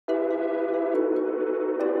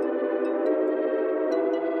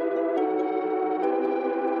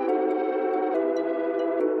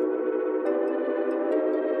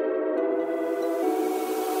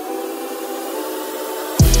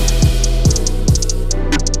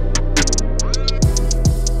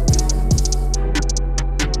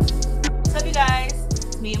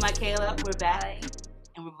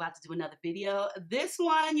about to do another video. This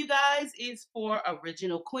one, you guys, is for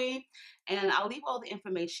Original Queen, and I'll leave all the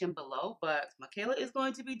information below, but Michaela is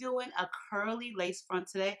going to be doing a curly lace front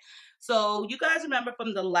today. So you guys remember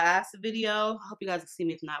from the last video, I hope you guys can see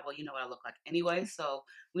me. If not, well, you know what I look like anyway, so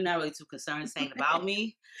we're not really too concerned saying about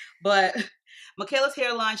me. But Michaela's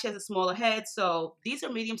hairline, she has a smaller head, so these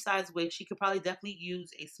are medium-sized wigs. She could probably definitely use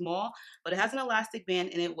a small, but it has an elastic band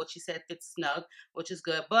in it, what she said fits snug, which is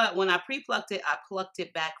good. But when I pre-plucked it, I plucked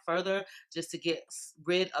it back further just to get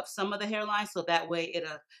rid of some of the hairline, so that way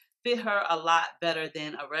it'll fit her a lot better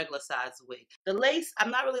than a regular size wig. The lace,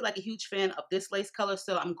 I'm not really like a huge fan of this lace color,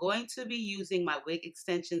 so I'm going to be using my Wig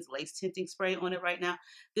Extensions lace tinting spray on it right now.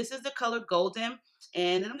 This is the color Golden,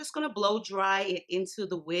 and then I'm just going to blow dry it into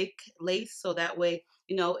the wig lace so that way,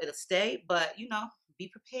 you know, it'll stay. But, you know, be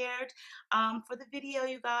prepared for the video,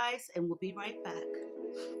 you guys, and we'll be right back.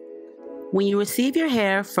 When you receive your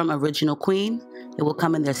hair from Original Queen, it will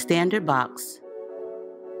come in their standard box.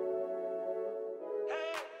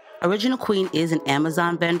 Original Queen is an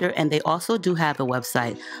Amazon vendor, and they also do have a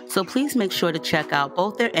website. So please make sure to check out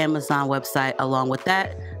both their Amazon website along with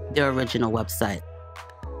that, their original website.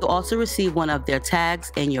 You'll also receive one of their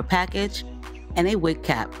tags in your package and a wig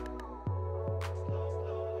cap.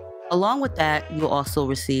 Along with that, you'll also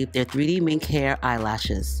receive their 3D mink hair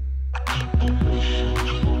eyelashes.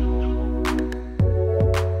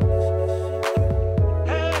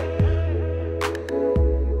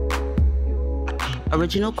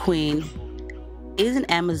 Original Queen is an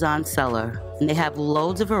Amazon seller, and they have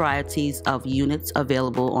loads of varieties of units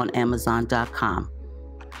available on Amazon.com.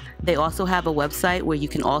 They also have a website where you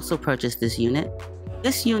can also purchase this unit.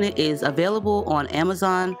 This unit is available on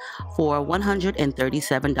Amazon for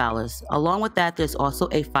 $137. Along with that, there's also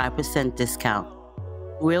a 5% discount.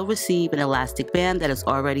 We'll receive an elastic band that is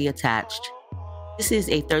already attached. This is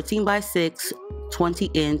a 13x6,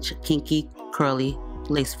 20-inch Kinky curly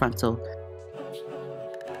lace frontal.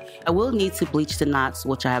 I will need to bleach the knots,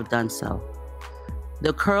 which I have done so.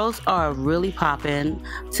 The curls are really popping.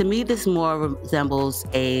 To me, this more resembles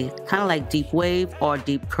a kind of like deep wave or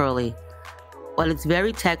deep curly, but it's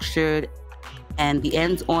very textured, and the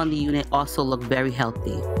ends on the unit also look very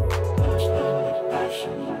healthy.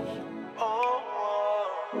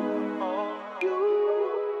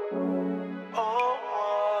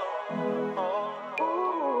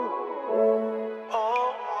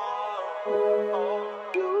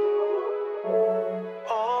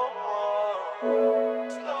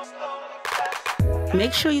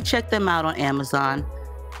 Make sure you check them out on Amazon.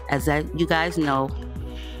 As you guys know,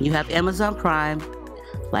 you have Amazon Prime.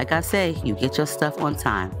 Like I say, you get your stuff on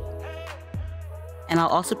time. And I'll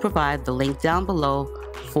also provide the link down below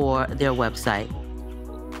for their website.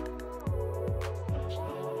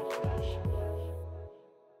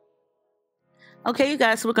 Okay, you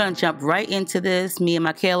guys, so we're going to jump right into this. Me and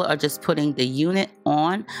Michaela are just putting the unit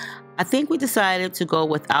on. I think we decided to go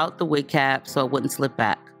without the wig cap so it wouldn't slip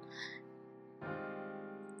back.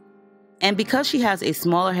 And because she has a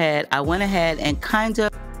smaller head, I went ahead and kind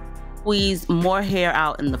of squeezed more hair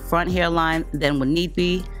out in the front hairline than would need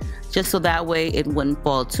be, just so that way it wouldn't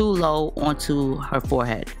fall too low onto her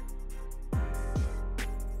forehead.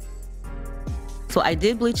 So I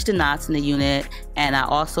did bleach the knots in the unit, and I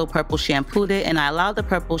also purple shampooed it, and I allowed the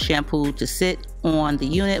purple shampoo to sit on the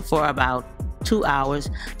unit for about 2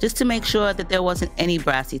 hours just to make sure that there wasn't any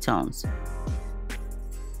brassy tones.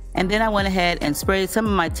 And then I went ahead and sprayed some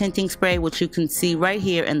of my tinting spray, which you can see right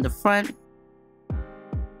here in the front.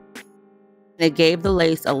 It gave the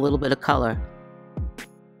lace a little bit of color.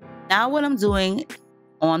 Now what I'm doing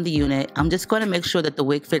on the unit, I'm just going to make sure that the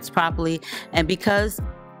wig fits properly. And because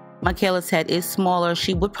Michaela's head is smaller,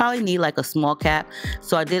 she would probably need like a small cap.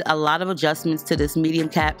 So I did a lot of adjustments to this medium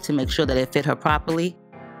cap to make sure that it fit her properly.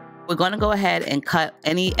 We're going to go ahead and cut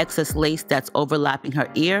any excess lace that's overlapping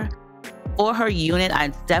her ear. For her unit, I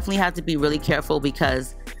definitely had to be really careful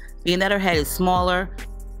because being that her head is smaller,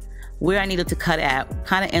 where I needed to cut at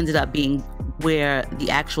kind of ended up being where the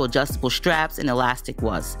actual adjustable straps and elastic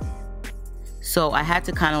was. So I had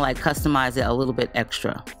to kind of like customize it a little bit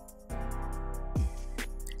extra.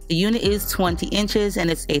 The unit is 20 inches and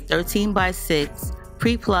it's a 13x6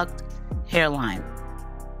 pre-plucked hairline.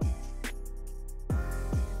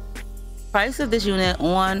 Price of this unit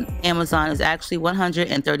on Amazon is actually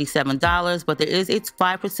 $137, but there is a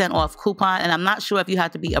 5% off coupon, and I'm not sure if you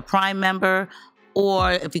have to be a Prime member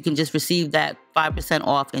or if you can just receive that 5%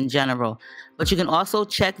 off in general. But you can also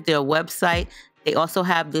check their website. They also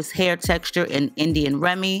have this hair texture in Indian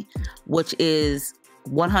Remy, which is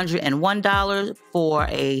 $101 for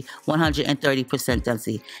a 130%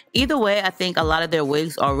 density. Either way, I think a lot of their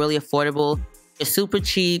wigs are really affordable. They're super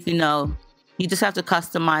cheap, you know. You just have to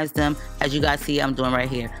customize them, as you guys see I'm doing right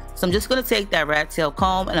here. So I'm just going to take that rat tail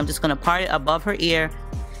comb and I'm just going to part it above her ear,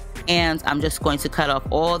 and I'm just going to cut off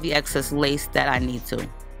all the excess lace that I need to.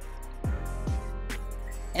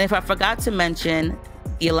 And if I forgot to mention,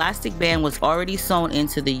 the elastic band was already sewn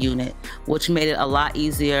into the unit, which made it a lot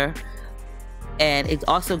easier, and it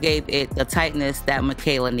also gave it the tightness that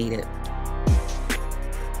Michaela needed.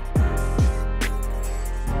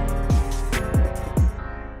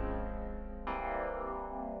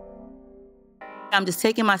 I'm just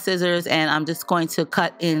taking my scissors and I'm just going to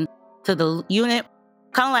cut into the unit,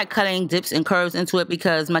 kind of like cutting dips and curves into it,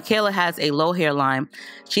 because Michaela has a low hairline.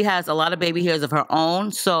 She has a lot of baby hairs of her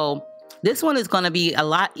own, so this one is going to be a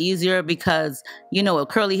lot easier because, you know, a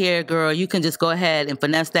curly hair girl, you can just go ahead and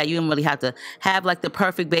finesse that. You don't really have to have like the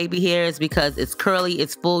perfect baby hairs because it's curly,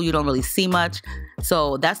 it's full, you don't really see much.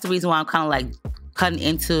 So that's the reason why I'm kind of like cutting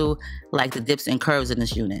into like the dips and curves in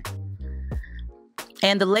this unit.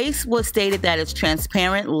 And the lace was stated that it's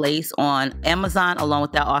transparent lace on Amazon, along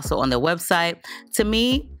with that also on their website. To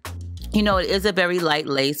me, you know, it is a very light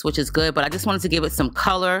lace, which is good, but I just wanted to give it some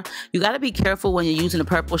color. You got to be careful when you're using a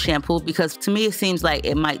purple shampoo, because to me, it seems like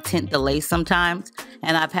it might tint the lace sometimes.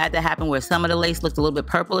 And I've had that happen where some of the lace looked a little bit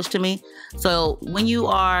purplish to me. So when you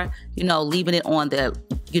are, you know, leaving it on the,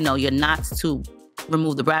 you know, your knots to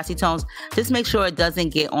remove the brassy tones, just make sure it doesn't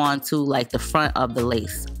get onto like the front of the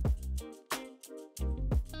lace.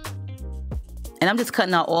 And I'm just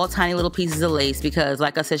cutting out all tiny little pieces of lace because,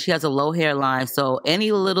 like I said, she has a low hairline. So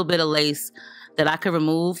any little bit of lace that I could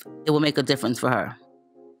remove, it will make a difference for her.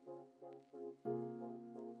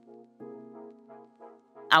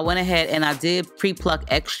 I went ahead and I did pre-pluck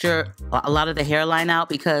a lot of the hairline out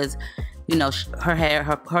because, you know, her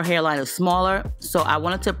hairline is smaller. So I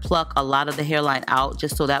wanted to pluck a lot of the hairline out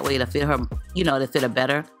just so that way it'll fit her, you know, it'll fit her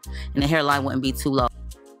better and the hairline wouldn't be too low.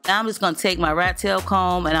 Now I'm just going to take my rat tail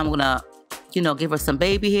comb and I'm going to, you know, give her some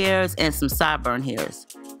baby hairs and some sideburn hairs.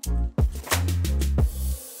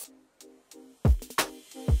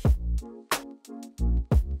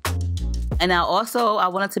 And now also I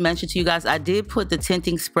wanted to mention to you guys, I did put the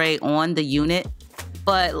tinting spray on the unit,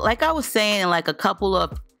 but like I was saying in like a couple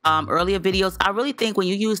of earlier videos, I really think when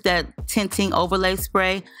you use that tinting overlay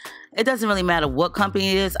spray, it doesn't really matter what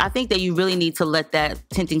company it is. I think that you really need to let that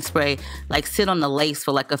tinting spray like sit on the lace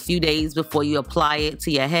for like a few days before you apply it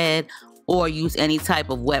to your head or use any type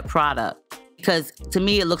of wet product. Because to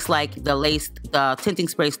me, it looks like the tinting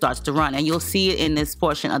spray starts to run. And you'll see it in this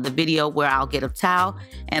portion of the video where I'll get a towel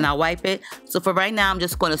and I'll wipe it. So for right now, I'm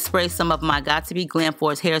just going to spray some of my Got To Be Glam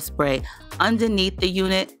Force hairspray underneath the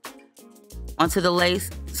unit onto the lace.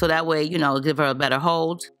 So that way, you know, give her a better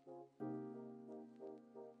hold.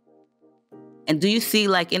 And do you see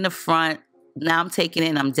like in the front, now I'm taking it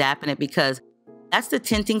and I'm dapping it because that's the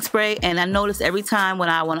tinting spray, and I notice every time when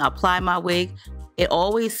I want to apply my wig, it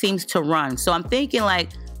always seems to run. So I'm thinking like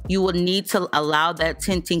you would need to allow that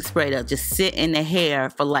tinting spray to just sit in the hair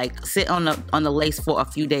for like, sit on the lace for a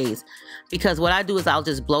few days. Because what I do is I'll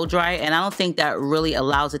just blow dry it, and I don't think that really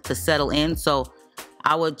allows it to settle in. So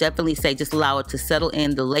I would definitely say just allow it to settle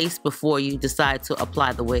in the lace before you decide to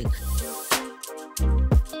apply the wig.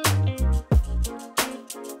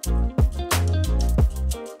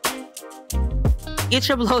 Get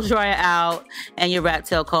your blow dryer out and your rat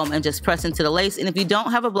tail comb and just press into the lace. And if you don't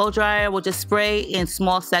have a blow dryer, we'll just spray in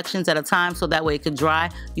small sections at a time so that way it can dry.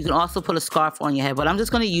 You can also put a scarf on your head, but I'm just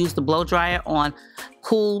going to use the blow dryer on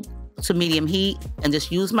cool to medium heat and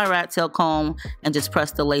just use my rat tail comb and just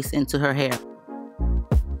press the lace into her hair.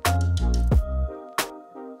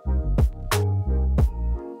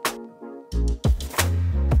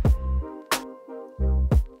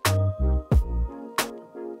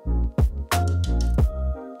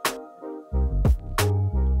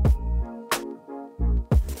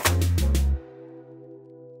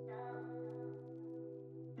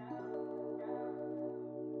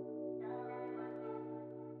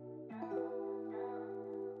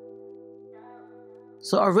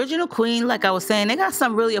 So Original Queen, like I was saying, they got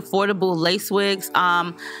some really affordable lace wigs.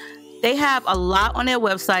 They have a lot on their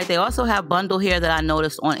website. They also have bundle hair that I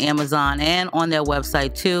noticed on Amazon and on their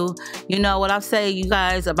website too. You know what I say, you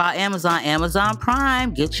guys, about Amazon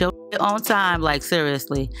Prime, get your on time. Like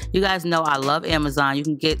seriously, you guys know I love Amazon. You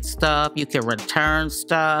can get stuff, you can return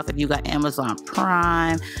stuff if you got Amazon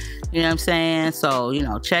Prime. You know what I'm saying? So, you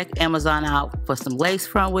know, check Amazon out for some lace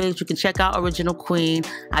front wigs. You can check out Original Queen.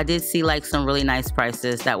 I did see like some really nice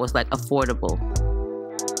prices that was like affordable.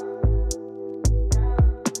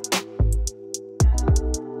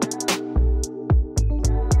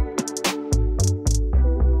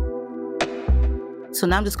 So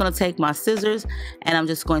now I'm just going to take my scissors and I'm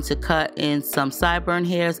just going to cut in some sideburn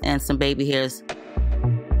hairs and some baby hairs.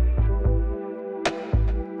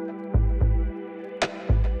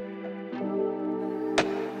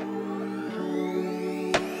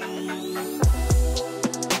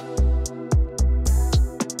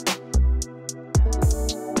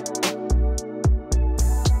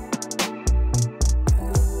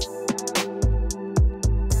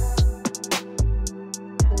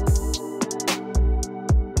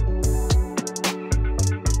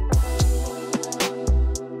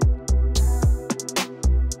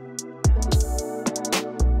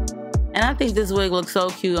 And I think this wig looks so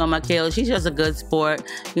cute on Michaela. She's just a good sport.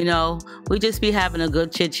 You know, we just be having a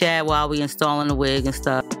good chit chat while we installing the wig and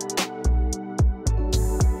stuff.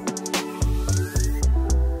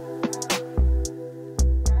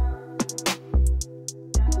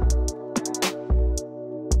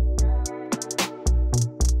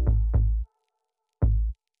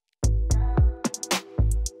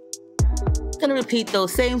 Gonna repeat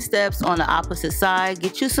those same steps on the opposite side.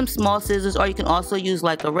 Get you some small scissors, or you can also use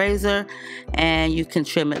like a razor and you can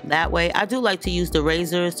trim it that way. I do like to use the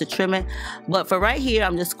razors to trim it, but for right here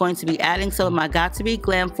I'm just going to be adding some of my Got To Be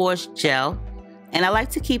Glam Force gel, and I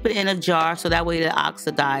like to keep it in a jar so that way it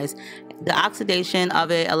oxidizes. The oxidation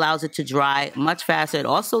of it allows it to dry much faster. It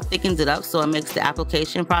also thickens it up, so it makes the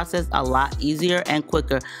application process a lot easier and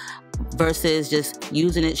quicker versus just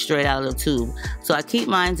using it straight out of the tube. So I keep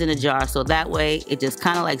mine in a jar so that way it just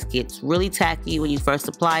kind of like gets really tacky when you first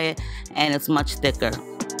apply it, and it's much thicker.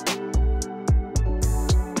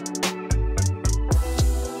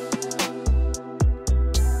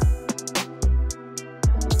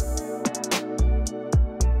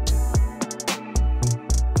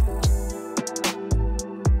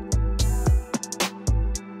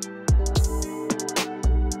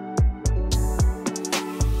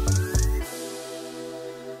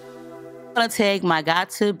 I'm gonna take my Got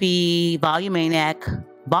To Be Volumaniac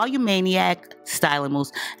styling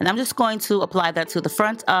mousse, and I'm just going to apply that to the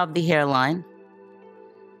front of the hairline.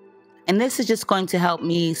 And this is just going to help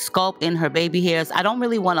me sculpt in her baby hairs. I don't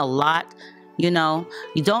really want a lot, you know.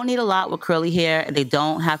 You don't need a lot with curly hair. They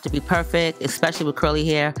don't have to be perfect, especially with curly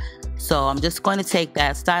hair. So I'm just going to take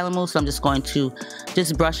that styling mousse. So I'm just going to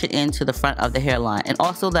just brush it into the front of the hairline, and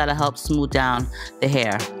also that'll help smooth down the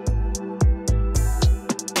hair.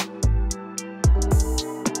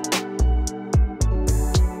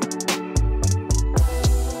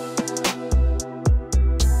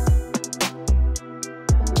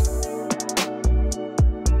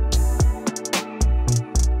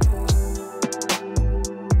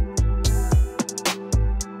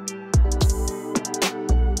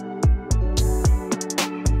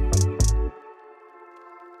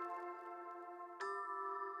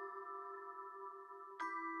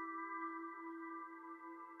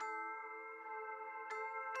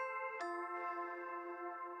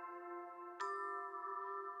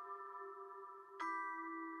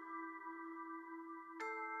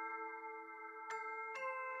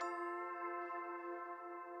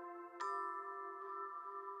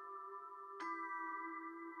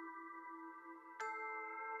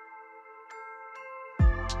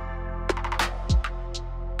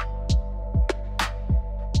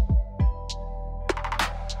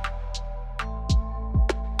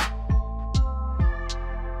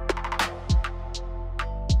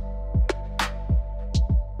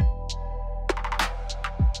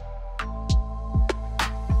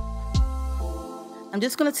 I'm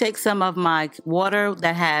just going to take some of my water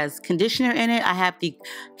that has conditioner in it. I have the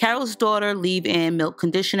Carol's Daughter leave-in milk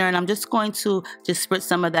conditioner, and I'm just going to just spritz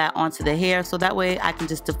some of that onto the hair so that way I can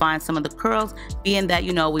just define some of the curls, being that,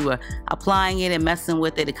 you know, we were applying it and messing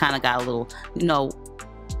with it. It kind of got a little, you know,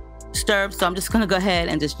 disturbed. So I'm just going to go ahead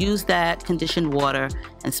and just use that conditioned water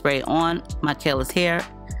and spray it on Michaela's hair.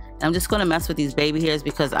 And I'm just going to mess with these baby hairs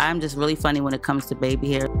because I'm just really funny when it comes to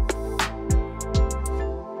baby hair.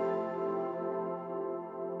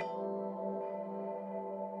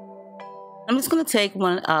 I'm just going to take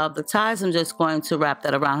one of the ties. I'm just going to wrap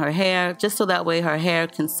that around her hair just so that way her hair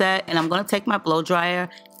can set. And I'm going to take my blow dryer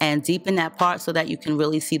and deepen that part so that you can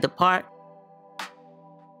really see the part.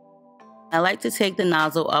 I like to take the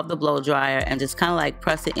nozzle of the blow dryer and just kind of like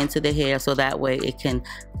press it into the hair so that way it can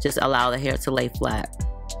just allow the hair to lay flat.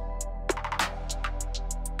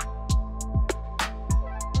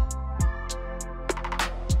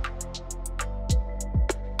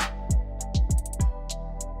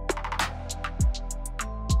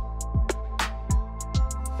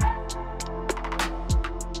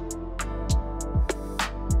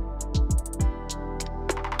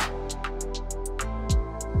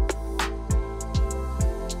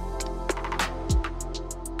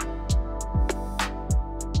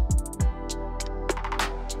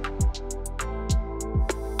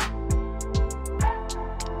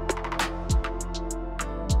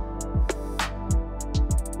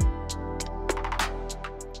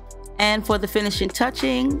 And for the finishing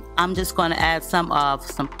touching, I'm just going to add some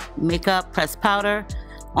makeup pressed powder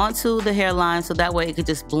onto the hairline so that way it could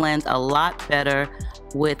just blend a lot better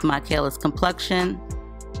with Michaela's complexion.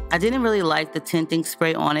 I didn't really like the tinting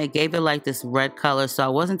spray on it. It gave it like this red color, so I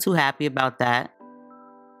wasn't too happy about that.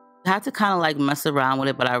 I had to kind of like mess around with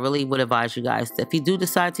it, but I really would advise you guys that if you do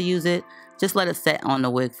decide to use it, just let it set on the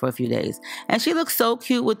wig for a few days. And she looks so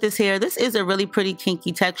cute with this hair. This is a really pretty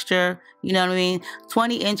kinky texture. You know what I mean?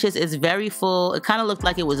 20 inches is very full. It kind of looked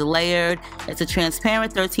like it was layered. It's a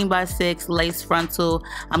transparent 13x6 lace frontal.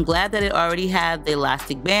 I'm glad that it already had the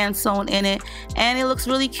elastic band sewn in it. And it looks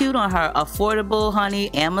really cute on her. Affordable,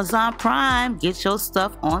 honey. Amazon Prime. Get your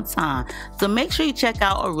stuff on time. So make sure you check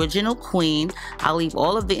out Original Queen. I'll leave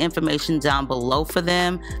all of the information down below for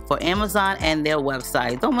them, for Amazon and their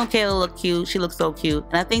website. Don't Michaela look cute? She looks so cute.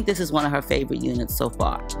 And I think this is one of her favorite units so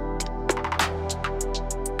far.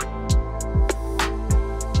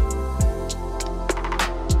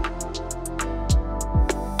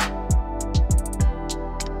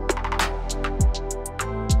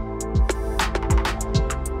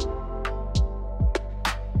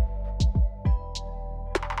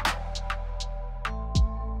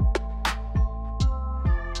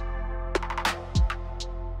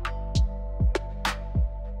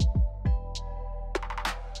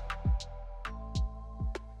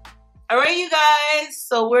 All right, you guys,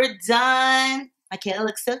 so we're done. Michaela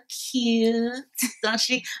looks so cute, don't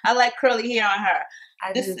she? I like curly hair on her.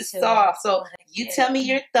 This is soft, so you tell me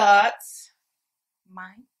your thoughts.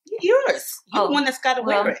 Mine? Yours. You're the one that's got to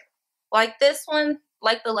wear it. Like this one,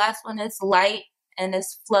 like the last one, it's light and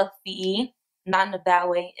it's fluffy, not in a bad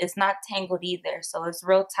way. It's not tangled either, so it's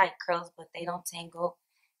real tight curls, but they don't tangle.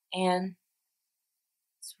 And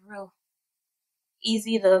it's real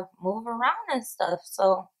easy to move around and stuff,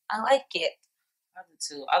 so I like it. I do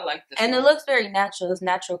too. I like this. And it looks very natural. It's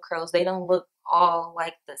natural curls. They don't look all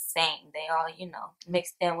like the same. They all, you know,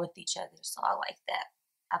 mixed in with each other. So I like that.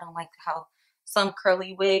 I don't like how some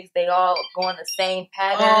curly wigs, they all go in the same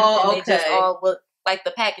pattern. And they just all look like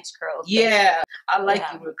the package curls. Yeah. I like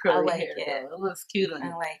you with curly hair. It. It looks cute on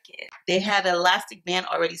you. I like it. They had an elastic band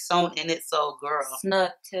already sewn in it, so girl.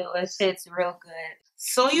 Snug too. It fits real good.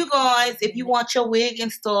 So you guys, if you want your wig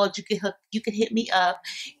installed, you can hit me up.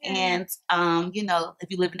 And you know, if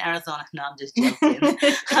you live in Arizona, no, I'm just joking.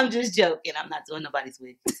 I'm just joking. I'm not doing nobody's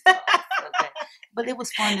wig. Okay. But it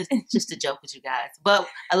was fun just to joke with you guys. But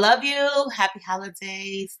I love you. Happy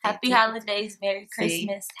holidays. Happy holidays. Merry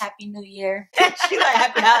Christmas. Happy New Year. She like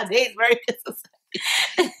happy holidays. Merry Christmas.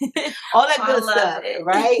 All that good stuff,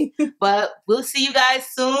 right? But we'll see you guys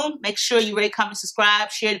soon. Make sure you rate, comment,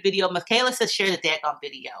 subscribe, share the video. Michaela says share the daggone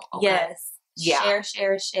video. Okay? Yes. Yeah.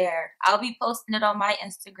 Share. I'll be posting it on my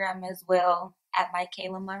Instagram as well at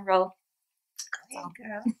Michaela Monroe.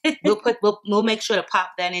 We'll make sure to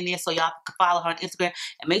pop that in there so y'all can follow her on Instagram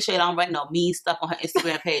and make sure you don't write no mean stuff on her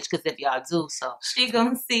Instagram page, because if y'all do, so she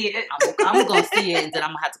gonna see it. I'm gonna see it, and then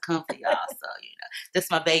I'm gonna have to come for y'all. So you know, this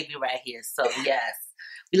is my baby right here. So yes,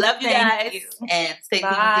 we love you guys, and stay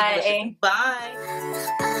tuned. Bye.